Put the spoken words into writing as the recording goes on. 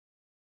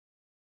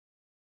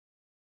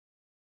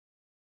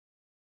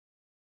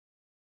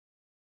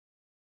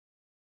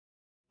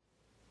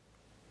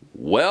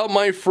Well,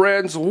 my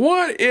friends,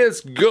 what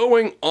is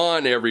going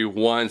on,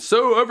 everyone?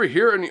 So over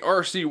here in the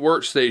RC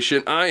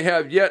workstation, I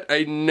have yet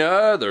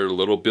another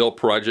little build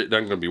project that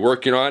I'm going to be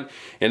working on,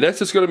 and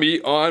this is going to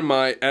be on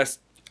my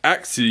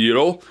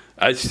Axial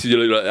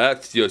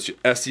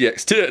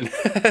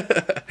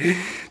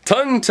SCX10.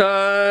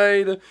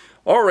 Tongue-tied.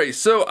 Alright,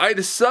 so I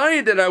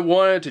decided that I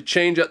wanted to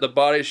change up the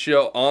body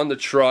shell on the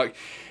truck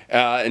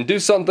and do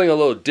something a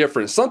little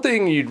different,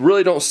 something you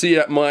really don't see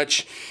that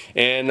much.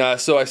 And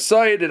so I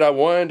decided I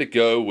wanted to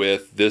go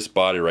with this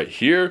body right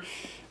here.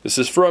 This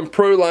is from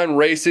Proline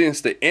Racing. It's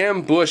the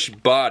ambush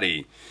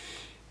body.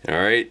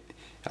 Alright,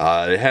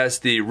 it has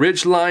the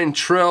Ridgeline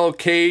Trail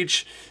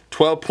cage,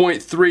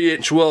 12.3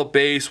 inch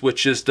wheelbase,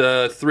 which is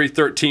the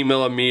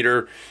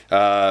 313mm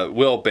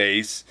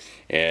wheelbase.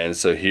 And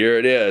so here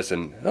it is.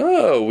 And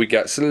oh, we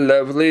got some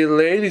lovely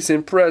ladies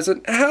in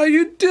present. How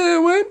you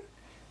doing?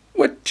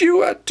 What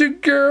you up to,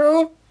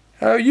 girl?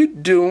 How you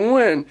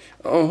doing?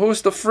 Oh,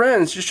 who's the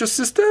friends? Just your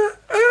sister?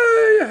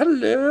 Hey,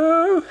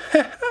 hello.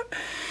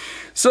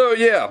 So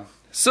yeah,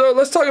 so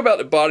let's talk about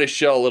the body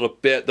shell a little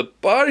bit. The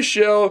body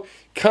shell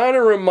kind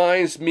of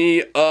reminds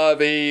me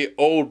of a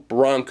old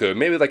Bronco,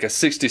 maybe like a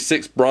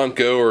 66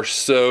 Bronco or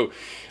so.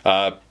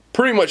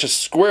 Pretty much a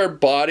square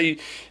body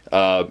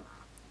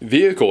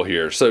vehicle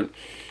here. So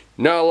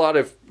not a lot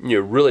of,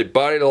 really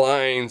body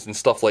lines and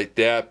stuff like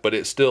that, but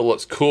it still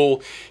looks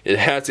cool. It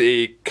has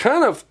a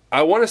kind of,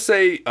 I want to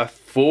say a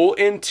full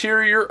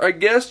interior, I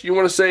guess you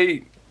want to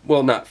say.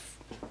 Well, not,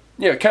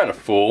 yeah, kind of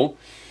full.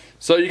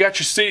 So you got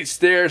your seats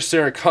there,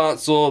 center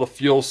console, the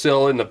fuel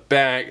cell in the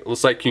back. It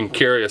looks like you can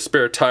carry a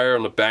spare tire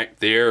on the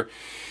back there.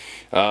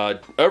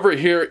 Over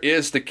here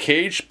is the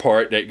cage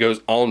part that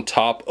goes on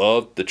top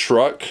of the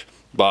truck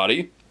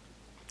body.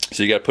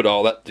 So you got to put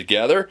all that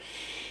together.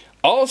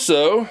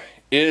 Also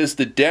is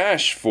the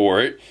dash for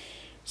it.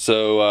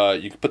 So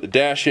you can put the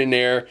dash in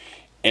there.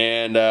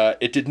 And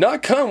it did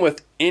not come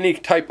with any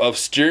type of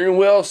steering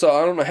wheel. So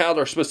I don't know how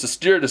they're supposed to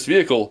steer this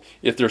vehicle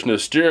if there's no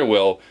steering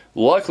wheel.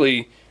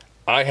 Luckily,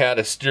 I had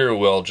a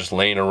steering wheel just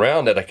laying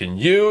around that I can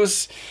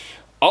use.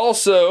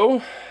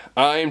 Also,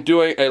 I'm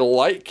doing a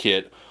light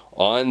kit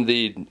on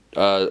the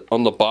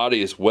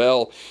body as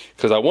well,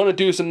 because I want to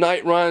do some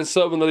night runs.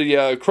 Some of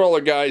the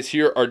crawler guys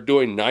here are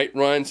doing night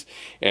runs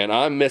and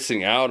I'm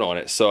missing out on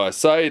it, so I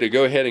decided to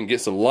go ahead and get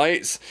some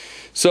lights.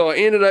 So I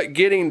ended up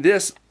getting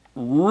this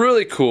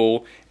really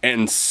cool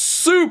and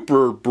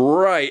super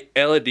bright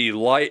LED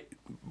light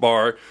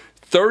bar,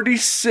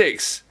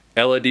 36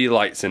 LED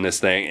lights in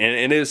this thing, and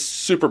it is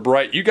super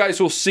bright. You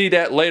guys will see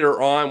that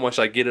later on once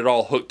I get it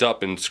all hooked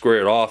up and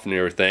squared off and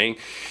everything.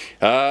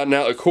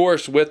 Now, of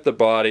course, with the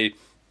body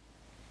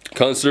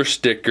comes their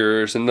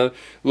stickers and the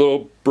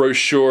little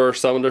brochure,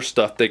 some of their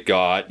stuff they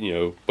got,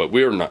 but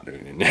we're not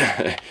doing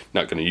it.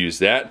 Not going to use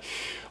that.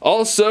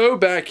 Also,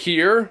 back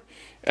here,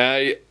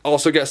 I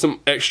also got some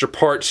extra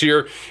parts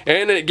here,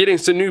 and getting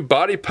some new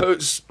body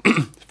posts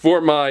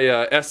for my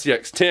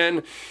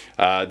SCX10.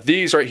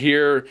 These right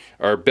here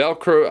are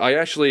Velcro. I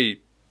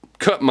actually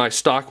cut my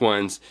stock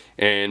ones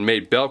and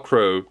made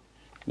Velcro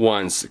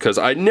ones because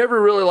I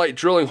never really like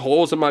drilling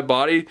holes in my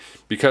body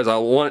because I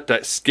want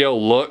that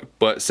scale look.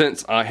 But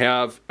since I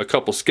have a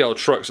couple scale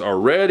trucks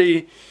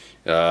already,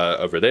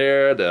 over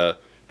there, the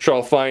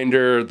Trail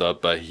Finder, the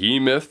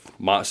Behemoth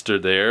monster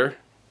there,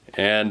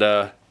 and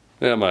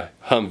my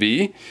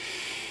Humvee,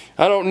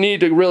 I don't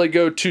need to really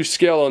go to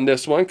scale on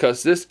this one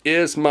because this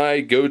is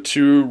my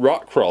go-to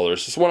rock crawler.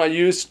 This is one I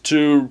use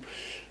to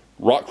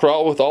rock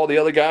crawl with all the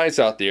other guys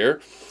out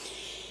there.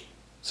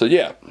 So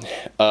yeah,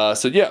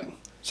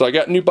 so I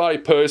got new body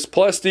posts,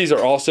 plus these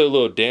are also a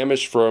little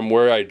damaged from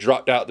where I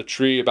dropped out the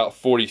tree about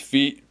 40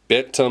 feet,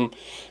 bent them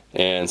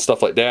and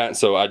stuff like that.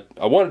 So I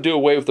want to do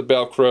away with the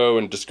Velcro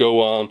and just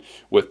go on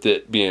with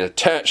it being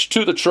attached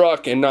to the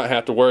truck and not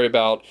have to worry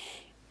about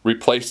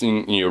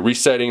replacing,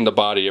 resetting the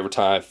body every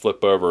time I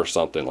flip over or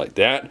something like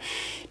that.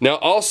 Now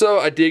also,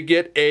 I did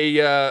get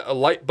a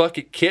light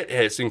bucket kit.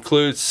 It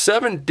includes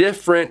 7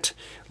 different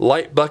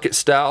light bucket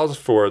styles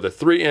for the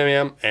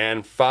 3mm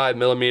and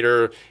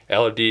 5mm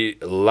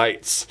LED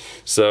lights.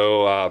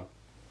 So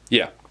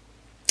yeah,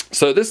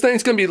 so this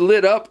thing's gonna be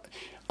lit up.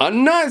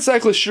 I'm not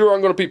exactly sure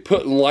I'm going to be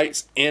putting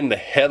lights in the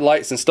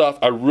headlights and stuff.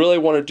 I really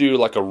want to do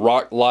like a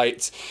rock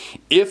lights.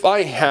 If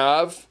I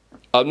have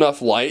enough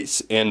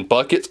lights and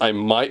buckets, I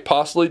might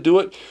possibly do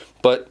it,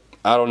 but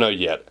I don't know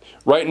yet.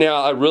 Right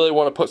now, I really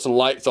want to put some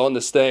lights on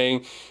this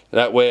thing.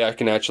 That way I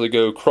can actually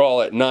go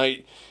crawl at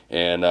night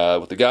and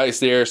with the guys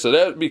there. So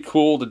that would be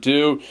cool to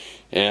do.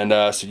 And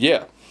so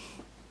yeah.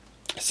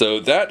 So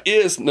that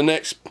is the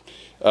next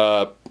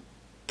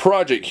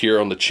project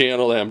here on the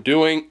channel that I'm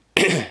doing.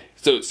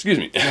 So, excuse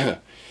me.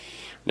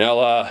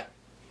 Now,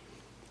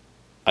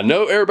 I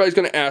know everybody's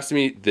going to ask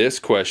me this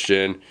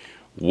question.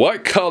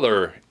 What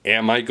color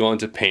am I going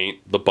to paint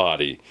the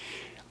body?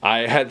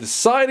 I had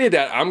decided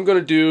that I'm going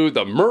to do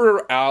the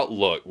Murder Out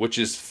look, which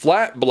is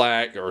flat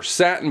black or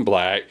satin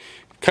black,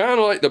 kind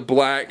of like the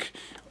black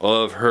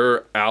of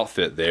her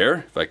outfit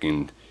there. If I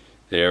can,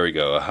 there we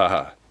go,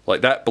 haha, like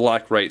that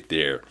black right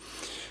there.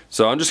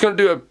 So I'm just going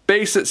to do a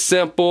basic,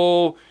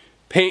 simple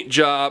paint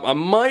job. I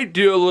might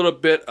do a little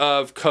bit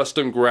of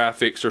custom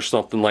graphics or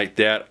something like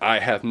that. I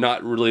have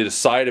not really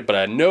decided, but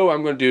I know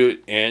I'm going to do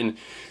it in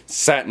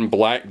satin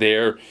black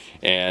there,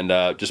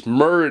 and just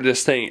murder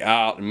this thing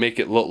out and make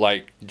it look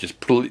like just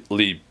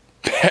completely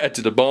bad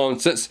to the bone.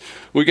 Since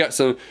we got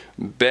some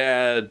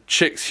bad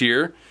chicks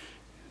here,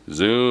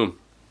 zoom,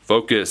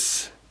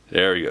 focus,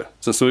 there we go.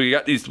 Since we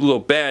got these little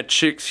bad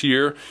chicks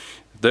here,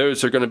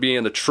 those are going to be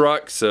in the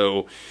truck,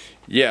 so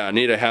yeah, I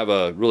need to have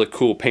a really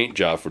cool paint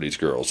job for these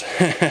girls.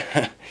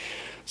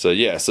 So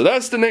yeah, so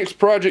that's the next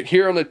project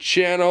here on the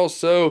channel.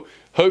 So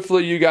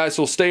hopefully you guys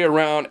will stay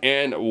around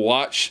and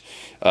watch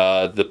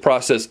the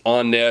process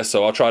on this.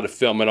 So I'll try to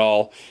film it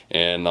all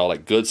and all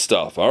that good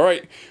stuff. All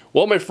right,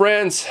 well my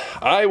friends,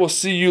 I will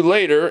see you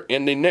later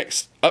in the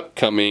next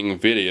upcoming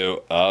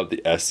video of the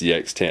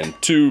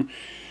SCX10 to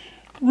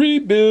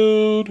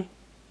rebuild,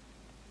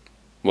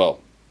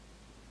 well,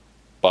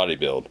 body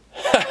build.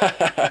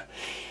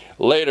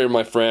 Later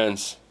my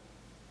friends.